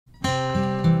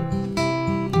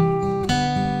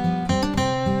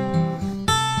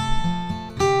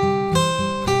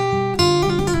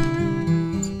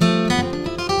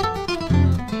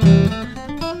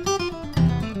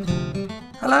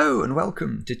and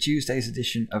welcome to Tuesday's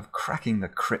edition of Cracking the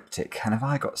Cryptic. And have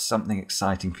I got something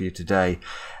exciting for you today?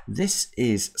 This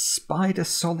is Spider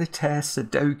Solitaire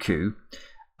Sudoku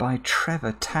by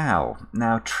Trevor Tao.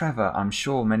 Now, Trevor, I'm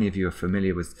sure many of you are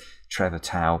familiar with Trevor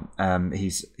Tao.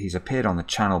 He's appeared on the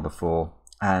channel before,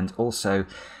 and also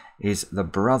is the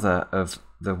brother of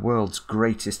the world's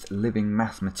greatest living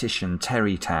mathematician,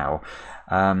 Trevor Tao.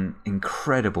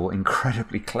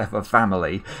 Incredibly clever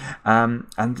family.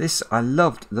 And this, I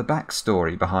loved the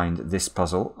backstory behind this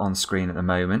puzzle on screen at the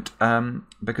moment,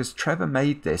 because Trevor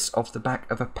made this off the back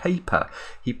of a paper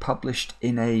he published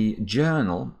in a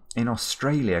journal in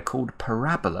Australia called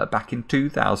Parabola back in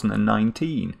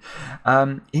 2019,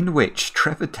 in which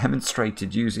Trevor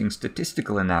demonstrated using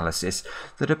statistical analysis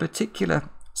that a particular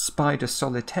Spider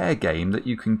Solitaire game that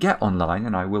you can get online,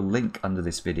 and I will link under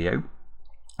this video,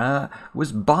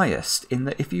 was biased in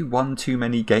that if you won too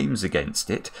many games against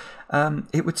it,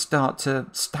 it would start to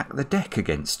stack the deck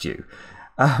against you.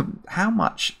 How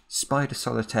much Spider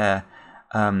Solitaire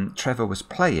Trevor was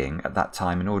playing at that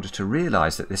time in order to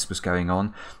realise that this was going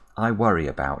on, I worry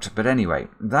about. But anyway,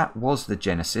 that was the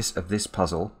genesis of this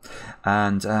puzzle,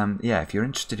 and yeah, if you're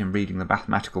interested in reading the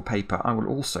mathematical paper, I will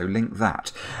also link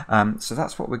that. So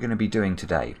that's what we're going to be doing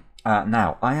today.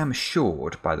 Now, I am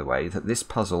assured, by the way, that this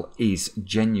puzzle is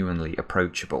genuinely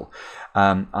approachable.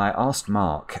 I asked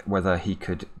Mark whether he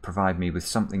could provide me with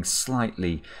something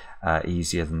slightly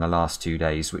easier than the last 2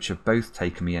 days, which have both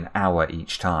taken me an hour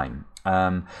each time.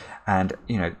 And,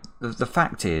 you know, the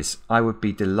fact is, I would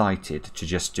be delighted to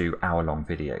just do hour-long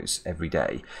videos every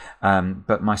day.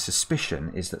 But my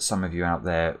suspicion is that some of you out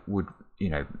there would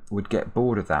get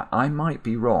bored of that. I might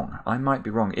be wrong.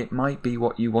 It might be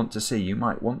what you want to see. You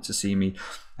might want to see me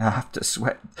have to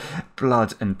sweat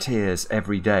blood and tears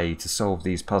every day to solve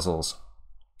these puzzles.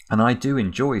 And I do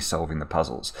enjoy solving the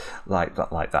puzzles like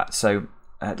that. So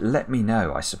let me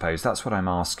know, I suppose. That's what I'm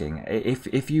asking.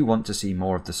 If you want to see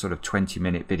more of the sort of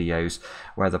 20-minute videos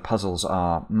where the puzzles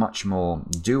are much more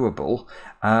doable,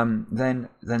 then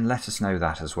let us know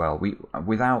that as well.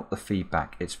 Without the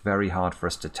feedback, it's very hard for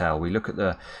us to tell. We look at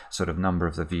the sort of number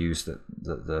of the views that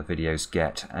the videos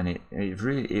get, and it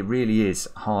really is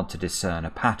hard to discern a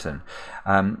pattern.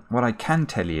 What I can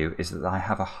tell you is that I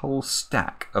have a whole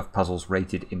stack of puzzles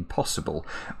rated impossible,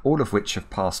 all of which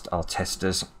have passed our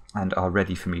testers and are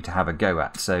ready for me to have a go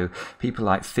at. So people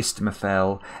like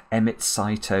Fistamafel, Emmett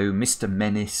Saito, Mr.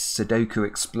 Menace, Sudoku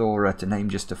Explorer, to name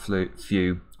just a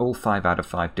few, all 5 out of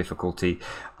 5 difficulty,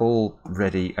 all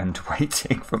ready and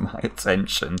waiting for my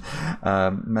attention.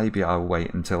 Maybe I'll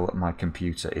wait until my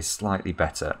computer is slightly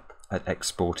better at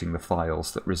exporting the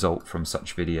files that result from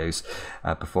such videos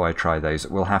before I try those.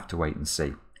 We'll have to wait and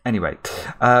see. Anyway,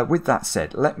 with that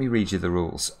said, let me read you the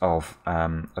rules of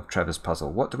Trevor's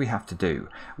puzzle. What do we have to do?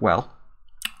 Well,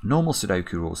 normal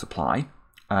Sudoku rules apply.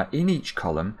 In each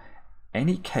column,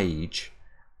 any cage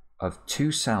of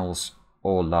 2 cells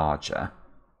or larger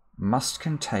must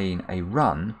contain a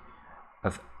run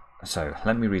of... So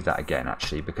let me read that again,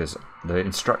 actually, because the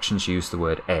instructions use the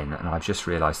word n, and I've just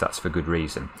realised that's for good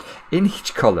reason. In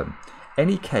each column,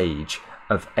 any cage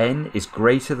of n is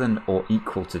greater than or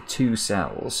equal to 2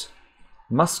 cells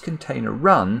must contain a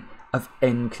run of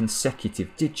n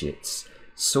consecutive digits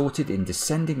sorted in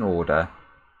descending order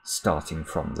starting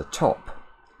from the top.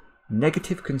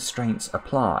 Negative constraints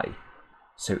apply,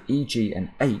 so e.g.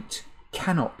 an 8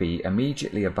 cannot be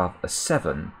immediately above a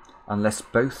 7 unless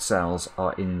both cells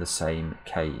are in the same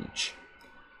cage.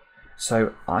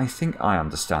 So I think I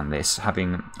understand this, I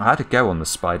had a go on the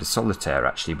Spider Solitaire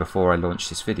actually before I launched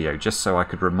this video, just so I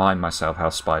could remind myself how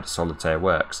Spider Solitaire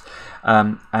works.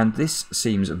 And this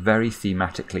seems very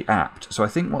thematically apt. So I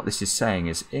think what this is saying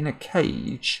is, in a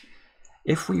cage,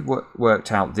 if we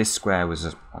worked out this square was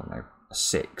a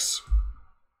 6,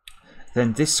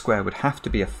 then this square would have to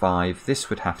be a 5, this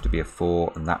would have to be a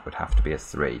 4, and that would have to be a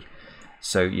 3.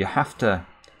 So you have to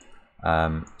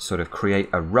sort of create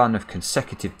a run of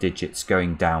consecutive digits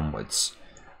going downwards.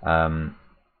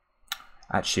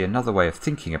 Actually, another way of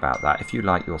thinking about that, if you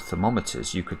like your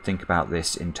thermometers, you could think about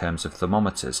this in terms of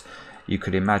thermometers. You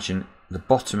could imagine the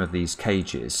bottom of these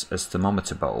cages as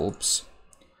thermometer bulbs,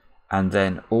 and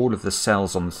then all of the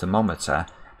cells on the thermometer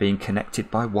being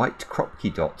connected by white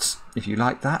Kropki dots. If you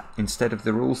like that, instead of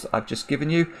the rules that I've just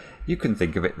given you, you can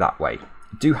think of it that way.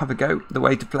 Do have a go. The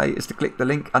way to play is to click the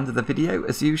link under the video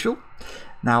as usual.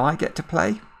 Now I get to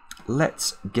play.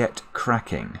 Let's get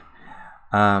cracking.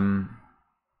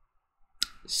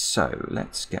 So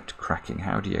let's get cracking.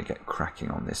 How do you get cracking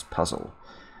on this puzzle?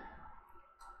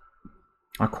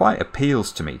 It quite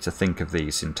appeals to me to think of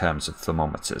these in terms of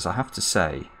thermometers, I have to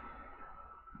say.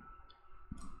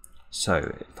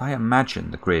 So if I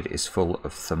imagine the grid is full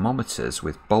of thermometers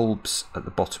with bulbs at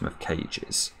the bottom of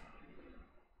cages,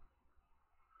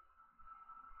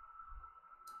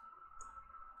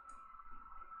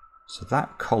 so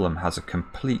that column has a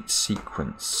complete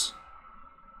sequence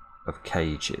of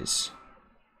cages.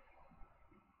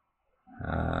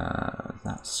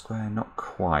 That square, not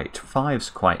quite. 5's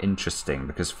quite interesting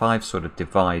because 5 sort of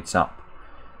divides up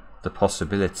the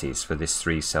possibilities for this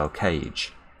 3-cell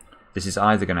cage. This is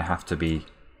either going to have to be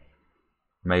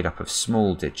made up of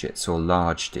small digits or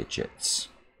large digits.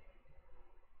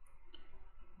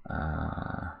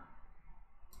 I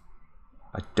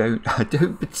don't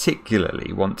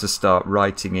particularly want to start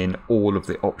writing in all of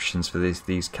the options for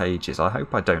these cages. I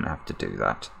hope I don't have to do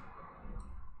that.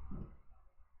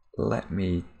 Let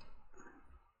me...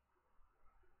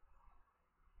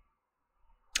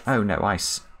 Oh no,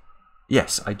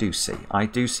 yes, I do see. I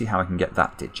do see how I can get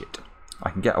that digit.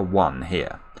 I can get a 1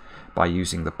 here by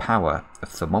using the power of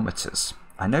thermometers.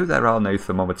 I know there are no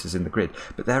thermometers in the grid,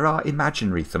 but there are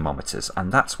imaginary thermometers,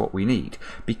 and that's what we need.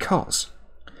 Because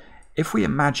if we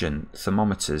imagine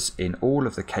thermometers in all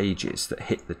of the cages that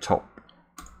hit the top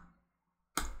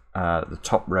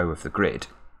row of the grid,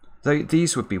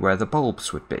 these would be where the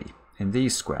bulbs would be, in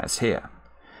these squares here.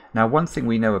 Now, one thing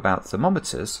we know about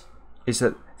thermometers is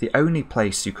that the only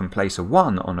place you can place a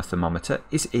 1 on a thermometer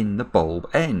is in the bulb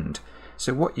end.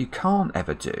 So what you can't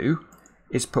ever do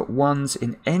is put 1s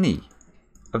in any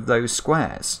of those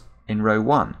squares in row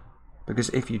 1. Because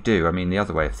if you do, I mean, the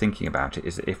other way of thinking about it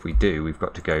is that if we do, we've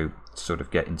got to go sort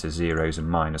of get into 0s and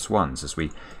 -1s as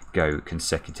we go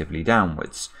consecutively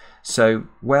downwards. So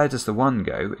where does the 1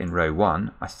 go in row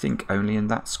 1? I think only in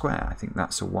that square. I think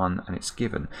that's a 1 and it's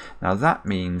given. Now that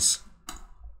means,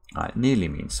 it nearly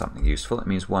means something useful. It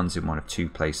means 1's in one of 2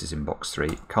 places in box 3.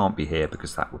 It can't be here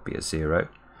because that would be a 0.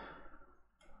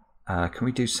 Can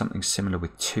we do something similar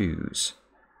with 2's?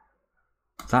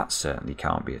 That certainly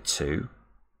can't be a 2.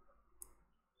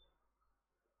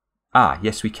 Ah,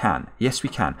 yes we can. Yes we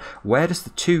can. Where does the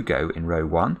 2 go in row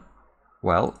 1?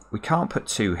 Well, we can't put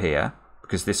 2 here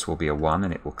because this will be a 1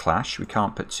 and it will clash. We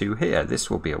can't put 2 here. This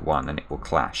will be a 1 and it will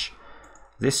clash.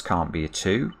 This can't be a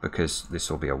 2 because this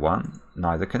will be a 1.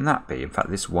 Neither can that be. In fact,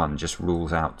 this 1 just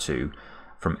rules out 2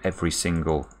 from every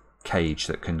single cage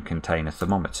that can contain a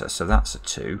thermometer. So that's a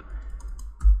 2.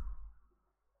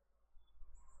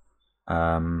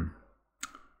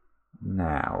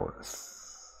 Now,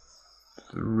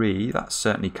 3, that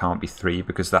certainly can't be 3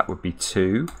 because that would be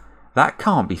 2. That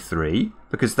can't be 3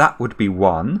 because that would be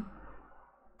 1.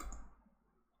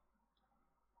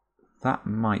 That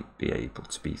might be able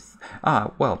to be...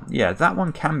 well, yeah, that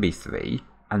one can be 3,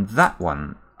 and that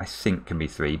one I think can be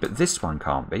 3, but this one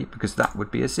can't be because that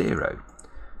would be a 0.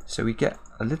 So we get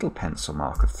a little pencil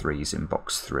mark of 3's in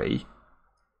box 3.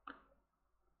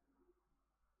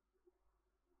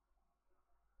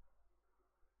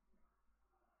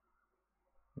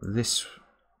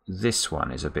 This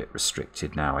one is a bit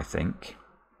restricted now, I think,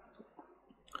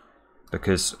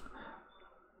 because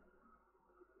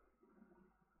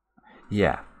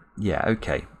yeah,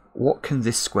 okay. What can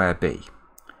this square be?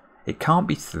 It can't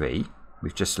be 3.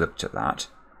 We've just looked at that.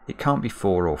 It can't be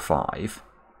 4 or 5.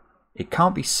 It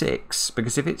can't be 6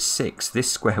 because if it's 6,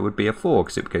 this square would be a 4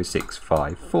 because it would go 6,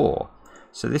 5, 4.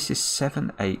 So this is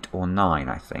 7, 8, or 9,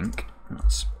 I think.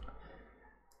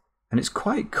 And it's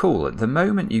quite cool. At the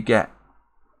moment you get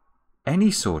any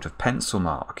sort of pencil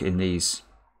mark in these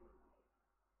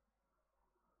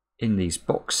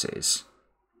boxes,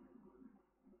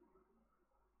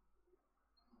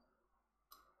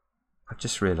 I've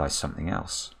just realised something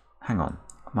else. Hang on.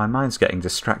 My mind's getting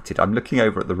distracted. I'm looking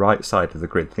over at the right side of the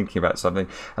grid thinking about something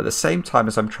at the same time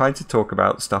as I'm trying to talk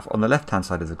about stuff on the left-hand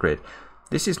side of the grid.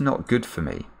 This is not good for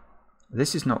me.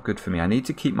 This is not good for me. I need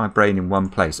to keep my brain in one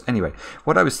place. Anyway,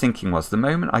 what I was thinking was the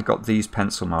moment I got these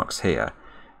pencil marks here,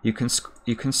 you can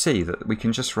see that we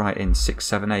can just write in 6,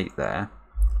 7, 8 there,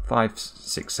 5,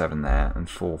 6, 7 there, and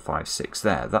 4, 5, 6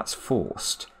 there. That's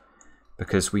forced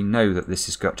because we know that this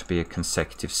has got to be a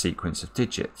consecutive sequence of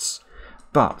digits.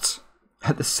 But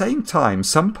at the same time,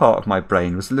 some part of my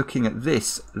brain was looking at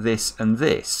this, this, and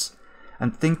this,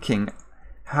 and thinking,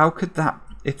 how could that,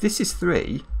 if this is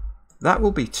 3, that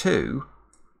will be 2,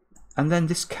 and then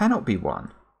this cannot be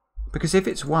 1, because if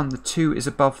it's 1, the 2 is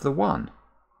above the 1,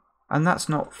 and that's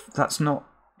not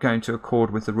going to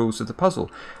accord with the rules of the puzzle.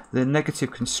 The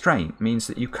negative constraint means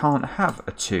that you can't have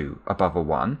a 2 above a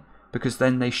 1, because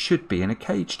then they should be in a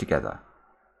cage together.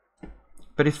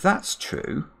 But if that's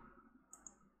true,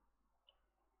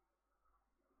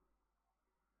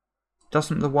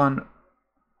 doesn't the 1...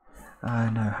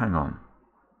 no, hang on.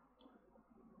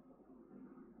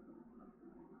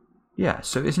 Yeah,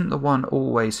 so isn't the 1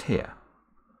 always here?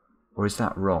 Or is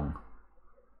that wrong?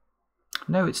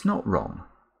 No, it's not wrong.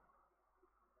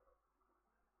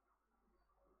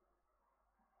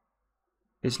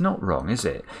 It's not wrong, is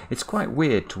it? It's quite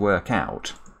weird to work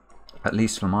out, at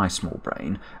least for my small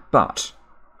brain, but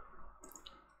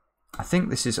I think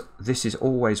this is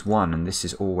always 1 and this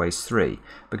is always 3,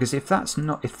 because if this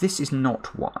is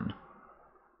not 1,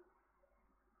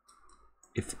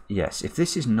 if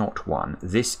this is not 1,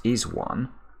 this is 1,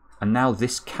 and now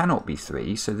this cannot be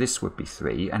 3, so this would be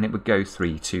 3, and it would go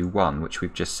 3, 2, 1, which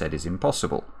we've just said is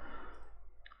impossible.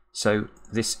 So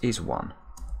this is 1.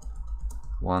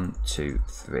 1, 2,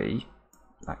 3.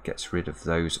 That gets rid of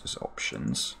those as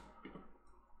options.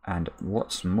 And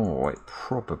what's more, it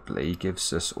probably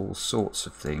gives us all sorts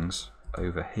of things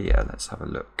over here. Let's have a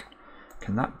look.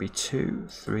 Can that be 2,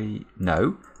 3?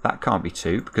 No, that can't be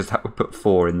 2 because that would put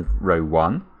 4 in row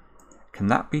 1. Can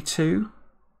that be 2?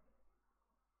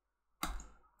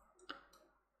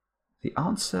 The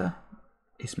answer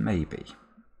is maybe.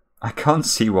 I can't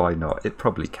see why not. It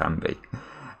probably can be.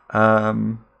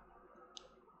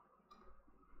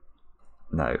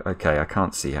 No, okay, I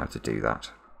can't see how to do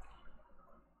that.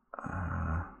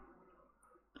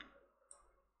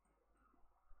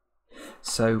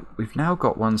 So we've now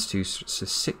got 1s, 2s, so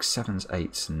 6, 7s,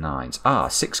 8s, and 9s. Ah,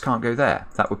 6 can't go there.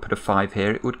 That would put a 5 here.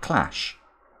 It would clash.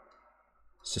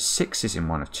 So 6 is in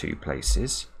one of 2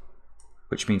 places,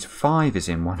 which means 5 is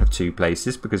in one of 2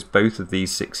 places because both of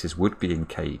these 6s would be in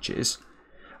cages,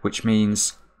 which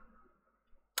means...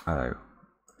 Oh.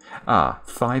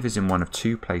 5 is in one of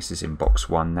 2 places in box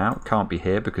 1 now. It can't be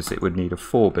here because it would need a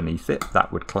 4 beneath it.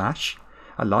 That would clash.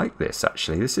 I like this,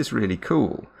 actually. This is really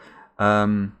cool.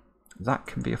 That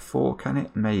can be a 4, can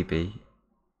it? Maybe.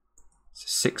 So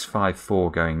 6, 5,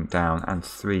 4 going down, and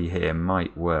 3 here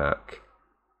might work.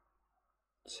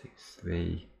 2,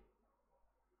 3.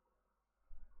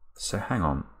 So hang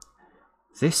on.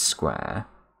 This square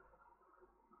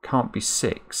can't be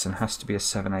 6 and has to be a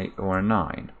 7, 8, or a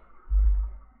 9.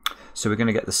 So we're going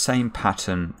to get the same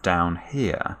pattern down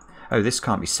here. Oh, this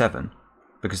can't be 7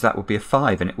 because that would be a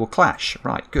 5 and it will clash.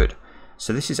 Right, good.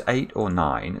 So this is 8 or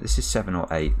 9, this is 7 or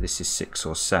 8, this is 6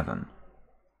 or 7.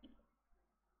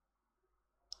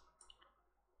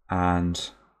 And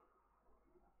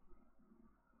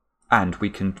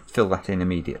we can fill that in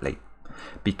immediately.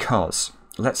 Because,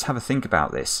 let's have a think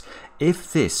about this.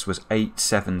 If this was 8,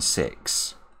 7,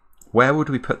 6, where would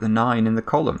we put the 9 in the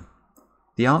column?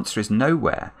 The answer is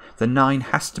nowhere. The 9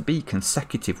 has to be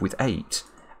consecutive with 8.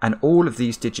 And all of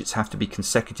these digits have to be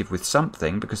consecutive with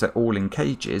something because they're all in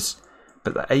cages.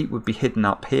 But the 8 would be hidden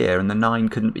up here and the 9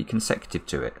 couldn't be consecutive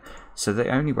to it. So the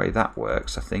only way that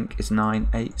works, I think, is 9,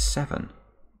 8, 7.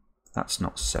 That's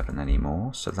not 7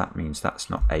 anymore. So that means that's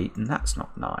not 8 and that's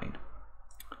not 9.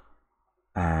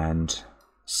 And,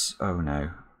 oh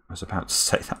no, I was about to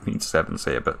say that means 7's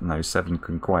here, but no, 7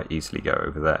 can quite easily go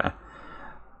over there.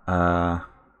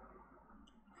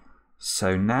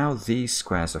 So now these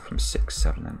squares are from 6,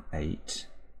 7 and 8.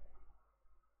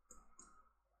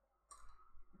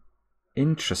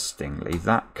 Interestingly,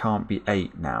 that can't be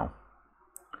 8 now.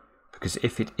 Because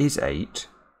if it is 8,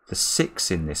 the 6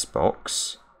 in this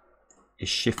box is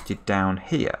shifted down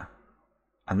here.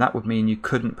 And that would mean you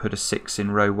couldn't put a 6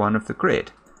 in row 1 of the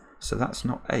grid. So that's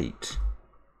not 8.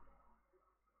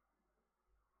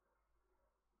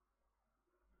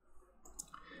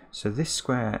 So this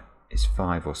square is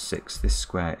 5 or 6, this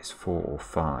square is 4 or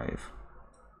 5.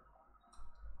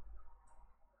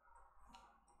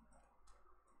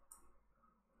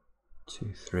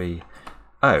 Two, 3.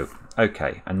 Oh,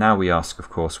 okay. And now we ask, of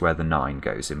course, where the 9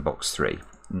 goes in box 3.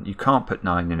 You can't put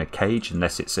 9 in a cage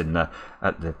unless it's in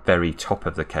at the very top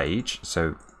of the cage.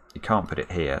 So you can't put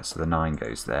it here. So the 9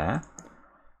 goes there.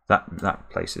 That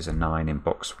places a 9 in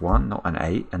box 1, not an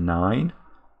 8, a 9.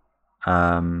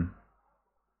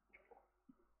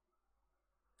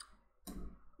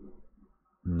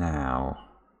 Now,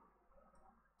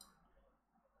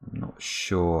 I'm not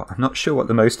sure what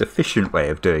the most efficient way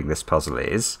of doing this puzzle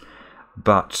is,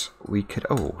 but we could,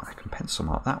 oh, I can pencil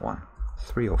mark that one.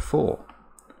 3 or 4.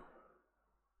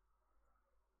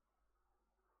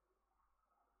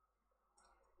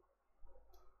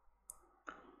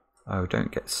 Oh,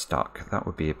 don't get stuck. That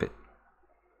would be a bit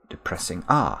depressing.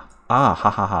 Ha ha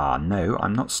ha. No,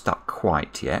 I'm not stuck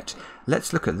quite yet.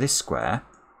 Let's look at this square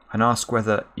and ask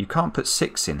whether you can't put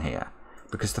 6 in here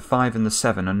because the 5 and the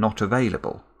 7 are not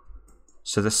available.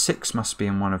 So the 6 must be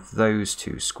in one of those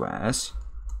 2 squares.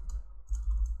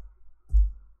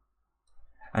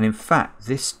 And in fact,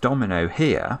 this domino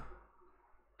here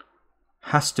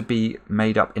has to be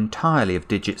made up entirely of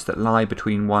digits that lie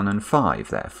between 1 and 5,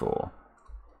 therefore.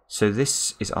 So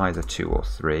this is either 2 or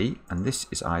 3, and this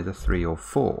is either 3 or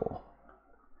 4.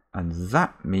 And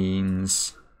that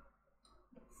means...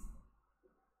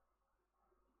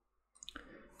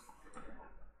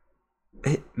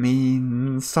 it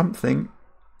means something,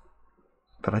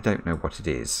 but I don't know what it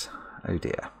is. Oh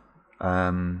dear.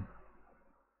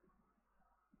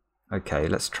 Okay,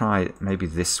 let's try maybe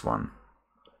this one.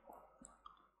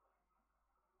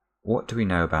 What do we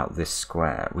know about this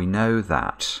square? We know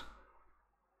that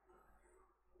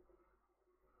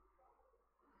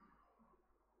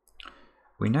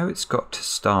it's got to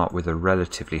start with a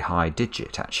relatively high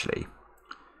digit, actually,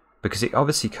 because it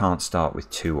obviously can't start with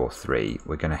 2 or 3.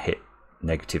 We're going to hit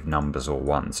negative numbers or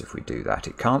ones if we do that.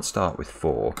 It can't start with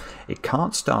 4. It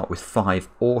can't start with 5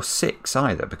 or 6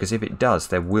 either, because if it does,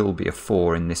 there will be a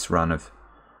 4 in this run of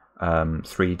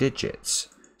 3 digits.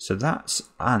 So that's,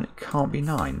 and it can't be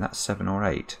 9. That's 7 or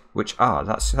 8. Which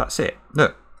that's it.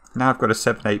 Look, now I've got a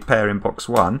 7-8 pair in box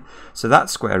 1. So that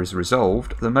square is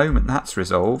resolved. The moment that's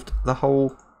resolved, the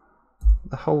whole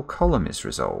column is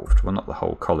resolved. Well, not the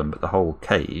whole column, but the whole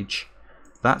cage.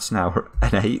 That's now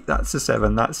an 8, that's a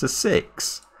 7, that's a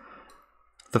 6.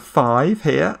 The 5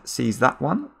 here sees that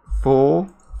one. 4,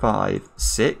 5,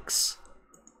 6.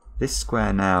 This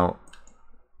square now,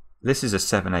 this is a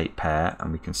 7-8 pair,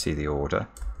 and we can see the order.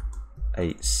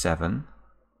 8, 7.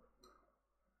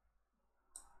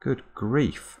 Good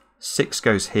grief. 6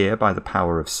 goes here by the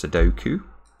power of Sudoku.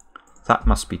 That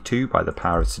must be 2 by the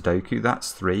power of Sudoku.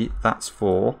 That's 3, that's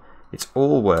 4. It's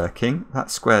all working.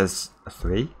 That square's a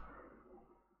 3.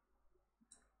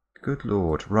 Good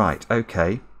lord. Right,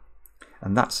 okay.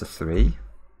 And that's a 3.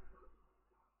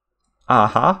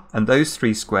 Aha! And those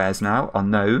 3 squares now are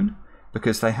known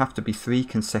because they have to be 3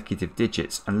 consecutive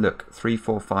digits. And look, 3,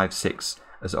 4, 5, 6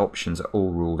 as options are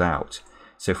all ruled out.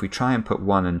 So if we try and put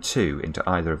 1 and 2 into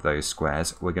either of those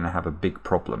squares, we're going to have a big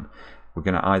problem. We're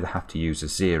going to either have to use a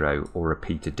 0 or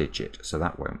repeat a digit. So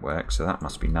that won't work. So that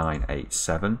must be 9, 8,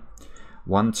 7.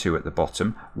 1, 2 at the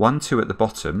bottom. 1, 2 at the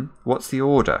bottom. What's the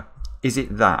order? Is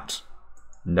it that?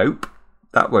 Nope,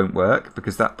 that won't work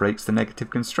because that breaks the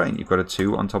negative constraint. You've got a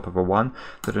 2 on top of a 1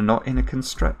 that are not in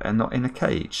a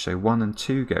cage. So 1 and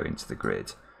 2 go into the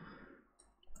grid.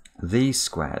 These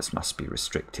squares must be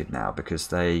restricted now because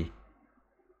they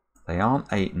aren't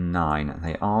 8 and 9 and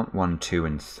they aren't 1, 2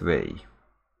 and 3.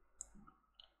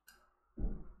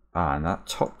 And that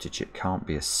top digit can't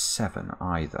be a 7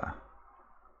 either.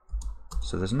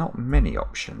 So there's not many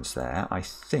options there. I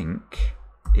think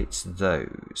it's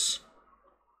those.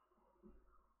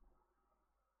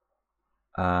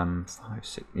 5,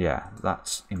 6. Yeah,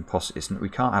 that's impossible. We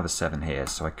can't have a 7 here,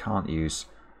 so I can't use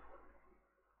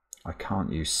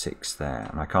 6 there,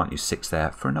 and I can't use 6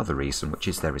 there for another reason, which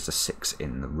is there is a 6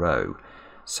 in the row.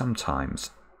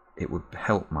 Sometimes it would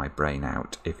help my brain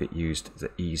out if it used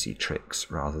the easy tricks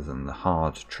rather than the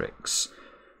hard tricks.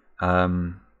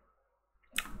 2,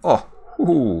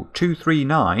 3,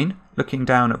 9, looking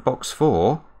down at box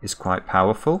 4 is quite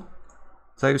powerful.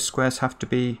 Those squares have to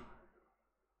be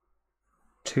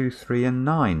 2, 3 and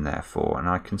 9 therefore, and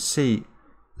I can see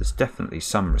there's definitely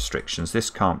some restrictions. This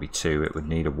can't be 2, it would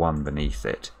need a 1 beneath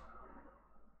it.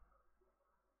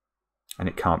 And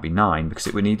it can't be 9 because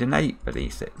it would need an 8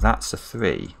 beneath it. That's a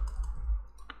 3.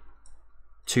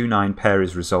 2, 9 pair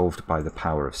is resolved by the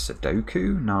power of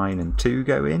Sudoku. 9 and 2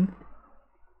 go in.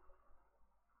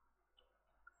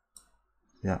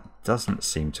 That doesn't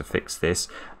seem to fix this.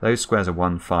 Those squares are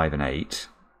 1, 5 and 8.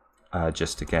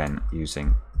 Just again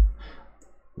using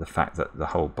the fact that the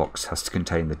whole box has to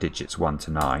contain the digits 1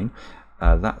 to 9.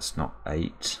 That's not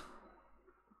 8.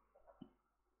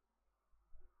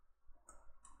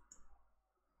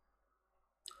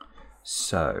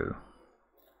 So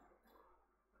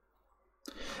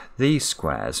these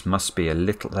squares must be a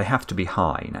little, they have to be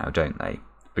high now, don't they?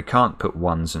 We can't put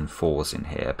 1s and 4s in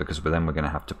here because then we're going to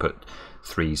have to put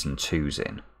 3s and 2s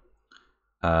in.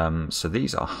 So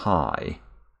these are high.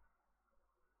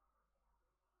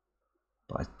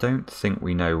 But I don't think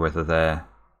we know whether they're...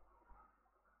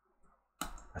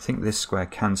 I think this square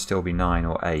can still be 9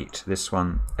 or 8. This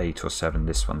one 8 or 7.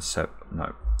 This one 7.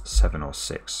 No, 7 or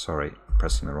 6. Sorry,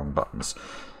 pressing the wrong buttons.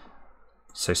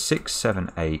 So 6,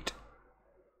 7, 8.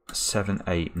 7,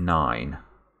 8, 9.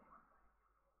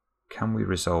 Can we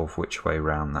resolve which way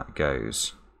round that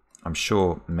goes? I'm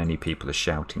sure many people are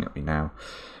shouting at me now.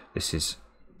 This is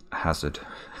hazard.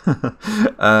 I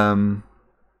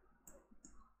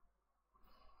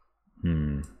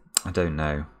don't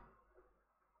know.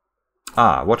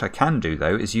 What I can do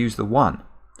though is use the 1.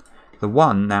 The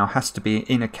 1 now has to be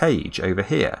in a cage over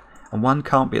here, and 1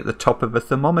 can't be at the top of a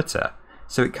thermometer.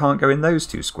 So it can't go in those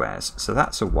 2 squares. So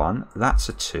that's a 1, that's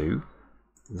a 2,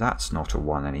 that's not a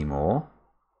 1 anymore.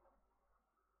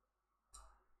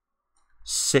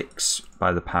 6,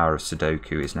 by the power of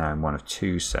Sudoku, is now in one of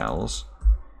 2 cells.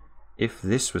 If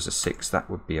this was a 6, that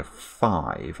would be a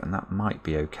 5, and that might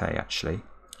be okay actually.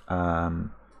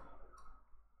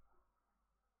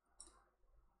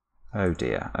 Oh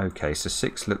dear, okay, so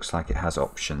 6 looks like it has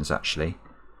options actually.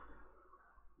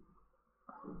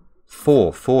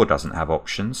 4 doesn't have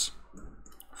options.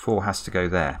 4 has to go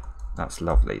there. That's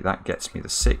lovely. That gets me the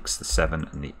 6, the 7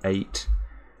 and the 8.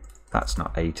 That's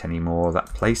not 8 anymore.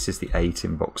 That places the 8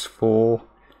 in box 4.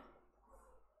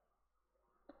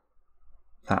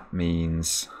 That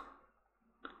means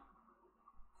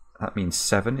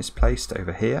 7 is placed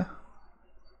over here.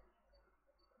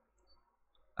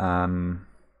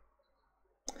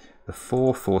 The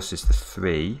 4 forces the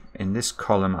 3. In this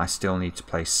column I still need to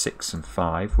place 6 and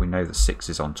 5. We know that 6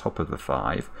 is on top of the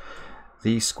 5.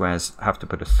 These squares have to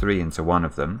put a 3 into one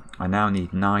of them. I now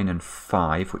need 9 and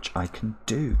 5, which I can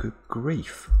do. Good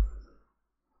grief.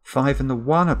 5 and the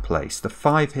 1 are placed. The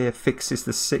 5 here fixes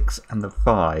the 6 and the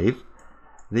 5.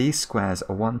 These squares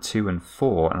are 1, 2 and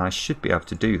 4, and I should be able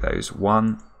to do those.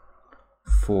 1,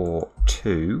 4,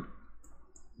 2.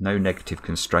 No negative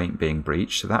constraint being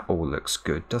breached, so that all looks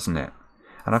good, doesn't it?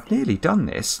 And I've nearly done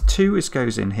this. 2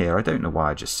 goes in here. I don't know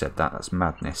why I just said that. That's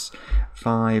madness.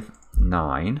 5,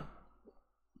 9.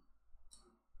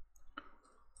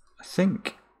 I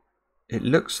think it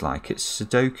looks like it's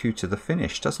Sudoku to the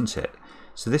finish, doesn't it?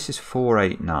 So this is 4,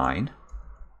 8, 9.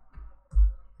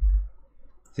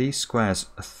 These squares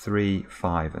are 3,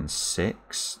 5 and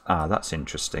 6. Ah, that's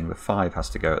interesting. The 5 has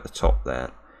to go at the top there.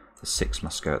 The 6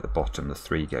 must go at the bottom. The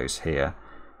 3 goes here.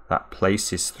 That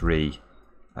places 3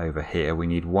 over here. We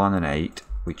need 1 and 8,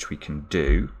 which we can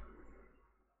do.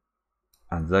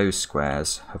 And those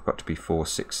squares have got to be 4,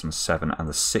 6 and 7. And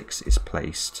the 6 is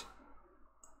placed.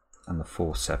 And the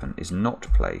 4, 7 is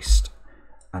not placed.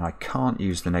 And I can't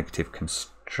use the negative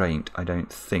constraint, I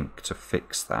don't think, to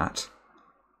fix that.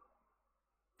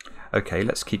 Okay,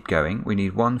 let's keep going. We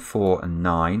need 1, 4 and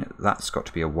 9. That's got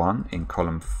to be a 1 in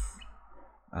column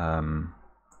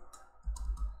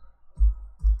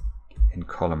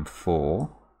 4.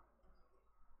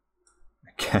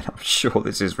 Again, I'm sure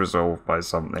this is resolved by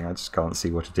something. I just can't see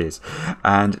what it is.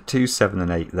 And 2, 7 and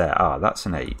 8 there. Ah, that's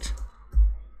an 8.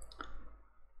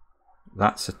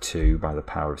 That's a 2 by the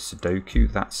power of Sudoku.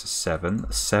 That's a 7.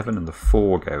 The 7 and the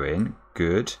 4 go in.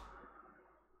 Good.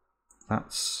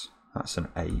 That's an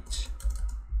 8.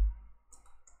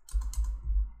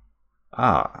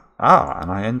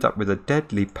 And I end up with a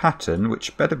deadly pattern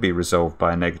which better be resolved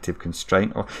by a negative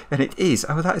constraint. And it is.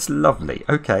 Oh, that is lovely.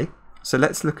 Okay, so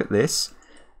let's look at this.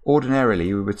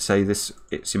 Ordinarily, we would say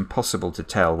it's impossible to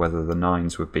tell whether the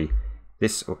 9s would be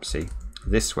this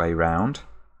way round,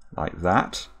 like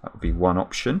that. That would be one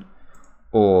option.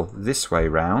 Or this way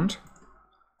round.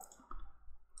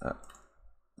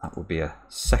 That would be a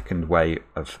second way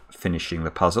of finishing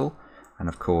the puzzle. And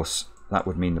of course, that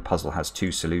would mean the puzzle has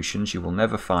 2 solutions. You will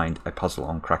never find a puzzle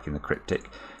on Cracking the Cryptic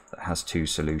that has 2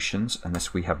 solutions,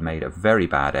 unless we have made a very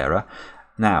bad error.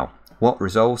 Now, what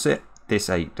resolves it?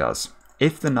 This 8 does.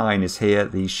 If the 9 is here,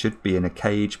 these should be in a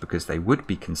cage because they would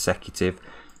be consecutive.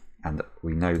 And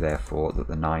we know, therefore, that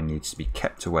the 9 needs to be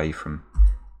kept away from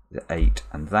the 8.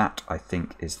 And that, I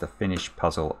think, is the finished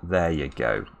puzzle. There you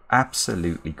go.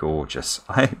 Absolutely gorgeous.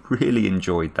 I really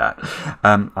enjoyed that.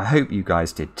 I hope you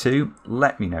guys did too.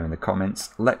 Let me know in the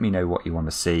comments. Let me know what you want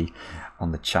to see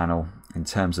on the channel in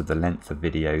terms of the length of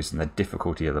videos and the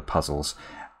difficulty of the puzzles.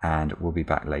 And we'll be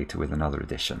back later with another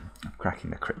edition of Cracking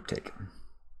the Cryptic.